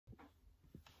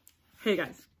Hey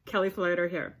guys, Kelly Falardeau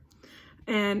here.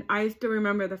 And I still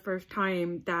remember the first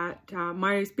time that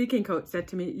my speaking coach said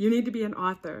to me, you need to be an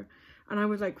author. And I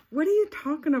was like, what are you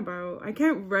talking about? I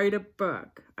can't write a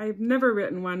book. I've never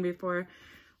written one before.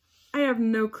 I have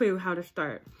no clue how to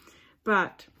start.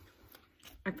 But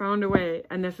I found a way,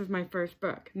 and this is my first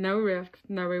book. No risks,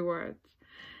 no rewards.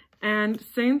 And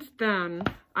since then,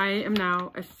 I am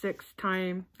now a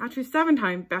 7-time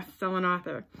best-selling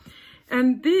author.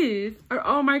 And these are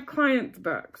all my clients'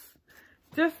 books.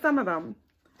 Just some of them.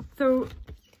 So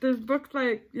there's books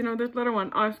like, this little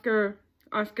one, Oscar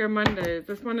Mondays.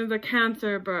 This one is a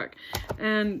cancer book.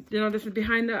 And, this is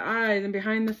Behind the Eyes and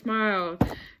Behind the Smiles.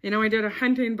 I did a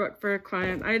hunting book for a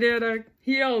client. I did a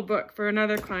heal book for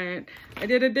another client. I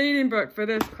did a dating book for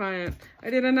this client. I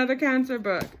did another cancer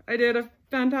book. I did a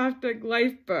fantastic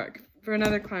life book for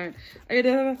another client. I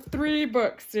did a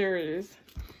 3-book series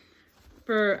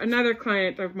for another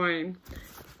client of mine.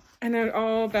 And they're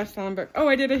all best-selling books. Oh,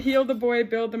 I did a Heal the Boy,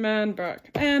 Build the Man book.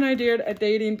 And I did a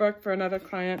dating book for another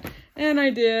client. And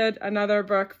I did another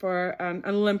book for an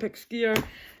Olympic skier.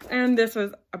 And this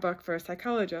was a book for a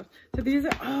psychologist. So these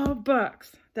are all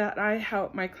books that I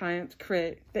help my clients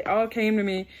create. They all came to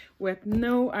me with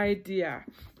no idea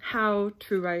how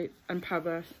to write and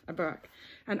publish a book.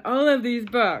 And all of these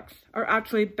books are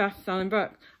actually best-selling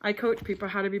books. I coach people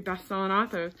how to be best-selling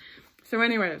authors. So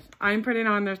anyways, I'm putting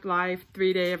on this live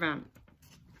 3-day event.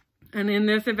 And in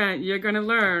this event, you're going to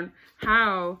learn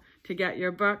how to get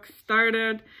your book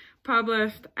started,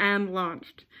 published, and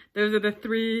launched. Those are the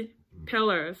 3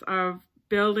 pillars of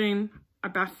building a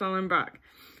best-selling book.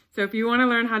 So if you want to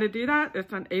learn how to do that,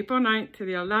 it's on April 9th to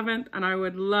the 11th, and I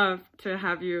would love to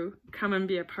have you come and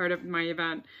be a part of my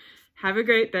event. Have a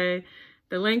great day.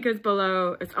 The link is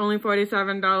below. It's only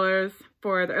 $47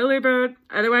 for the early bird.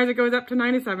 Otherwise, it goes up to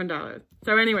 $97.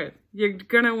 So anyways, you're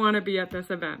going to want to be at this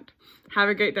event. Have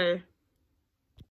a great day.